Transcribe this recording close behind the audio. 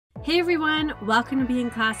Hey everyone, welcome to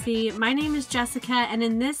Being Classy. My name is Jessica, and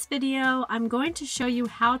in this video, I'm going to show you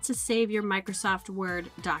how to save your Microsoft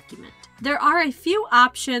Word document. There are a few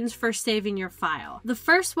options for saving your file. The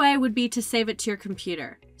first way would be to save it to your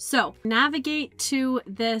computer. So navigate to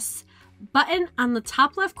this button on the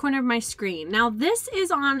top left corner of my screen. Now this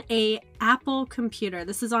is on a Apple computer.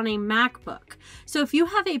 This is on a MacBook. So if you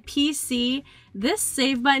have a PC, this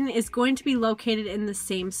save button is going to be located in the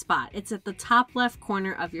same spot. It's at the top left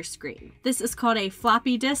corner of your screen. This is called a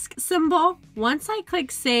floppy disk symbol. Once I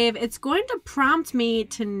click save, it's going to prompt me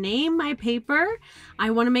to name my paper.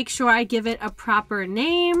 I want to make sure I give it a proper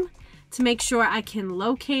name to make sure I can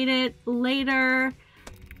locate it later.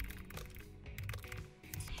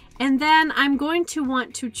 And then I'm going to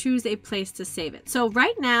want to choose a place to save it. So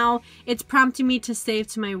right now it's prompting me to save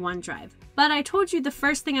to my OneDrive. But I told you the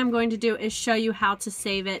first thing I'm going to do is show you how to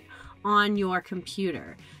save it on your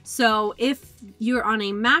computer. So if you're on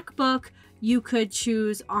a MacBook, you could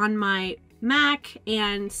choose on my Mac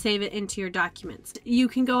and save it into your documents. You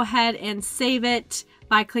can go ahead and save it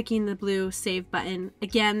by clicking the blue save button.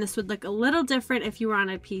 Again, this would look a little different if you were on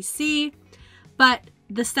a PC, but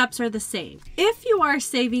the steps are the same. If you are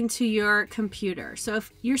saving to your computer, so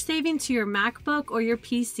if you're saving to your MacBook or your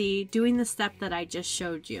PC, doing the step that I just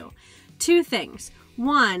showed you, two things.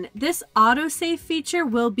 One, this autosave feature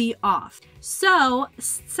will be off. So,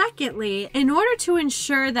 secondly, in order to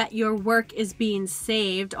ensure that your work is being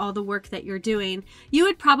saved, all the work that you're doing, you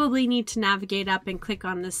would probably need to navigate up and click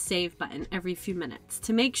on this save button every few minutes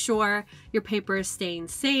to make sure your paper is staying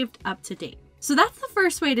saved up to date. So that's the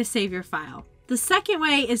first way to save your file. The second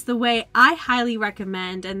way is the way I highly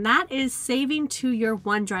recommend, and that is saving to your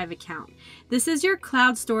OneDrive account. This is your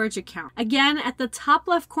cloud storage account. Again, at the top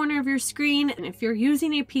left corner of your screen, and if you're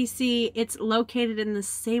using a PC, it's located in the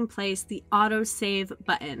same place, the autosave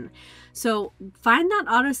button. So find that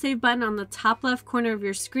autosave button on the top left corner of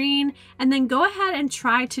your screen, and then go ahead and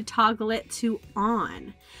try to toggle it to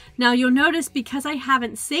on. Now you'll notice because I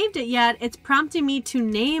haven't saved it yet, it's prompting me to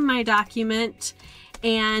name my document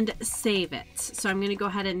and save it. So I'm going to go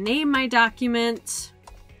ahead and name my document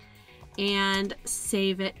and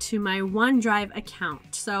save it to my OneDrive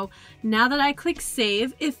account. So now that I click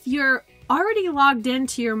save, if you're already logged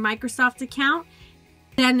into your Microsoft account,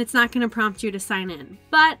 then it's not going to prompt you to sign in.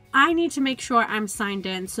 But I need to make sure I'm signed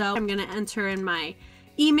in. So I'm going to enter in my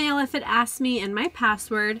email if it asks me and my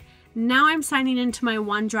password. Now I'm signing into my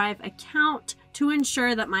OneDrive account to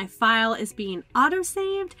ensure that my file is being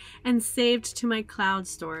auto-saved and saved to my cloud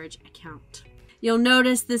storage account. You'll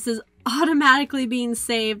notice this is automatically being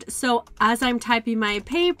saved. So as I'm typing my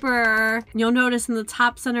paper, you'll notice in the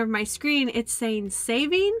top center of my screen, it's saying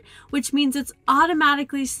saving, which means it's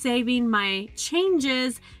automatically saving my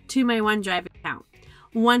changes to my OneDrive account.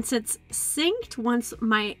 Once it's synced, once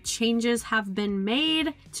my changes have been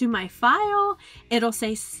made to my file, it'll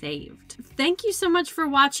say saved. Thank you so much for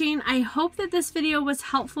watching. I hope that this video was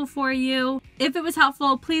helpful for you. If it was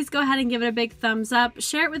helpful, please go ahead and give it a big thumbs up.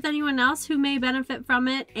 Share it with anyone else who may benefit from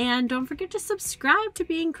it. And don't forget to subscribe to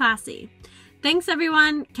Being Classy. Thanks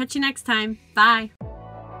everyone. Catch you next time. Bye.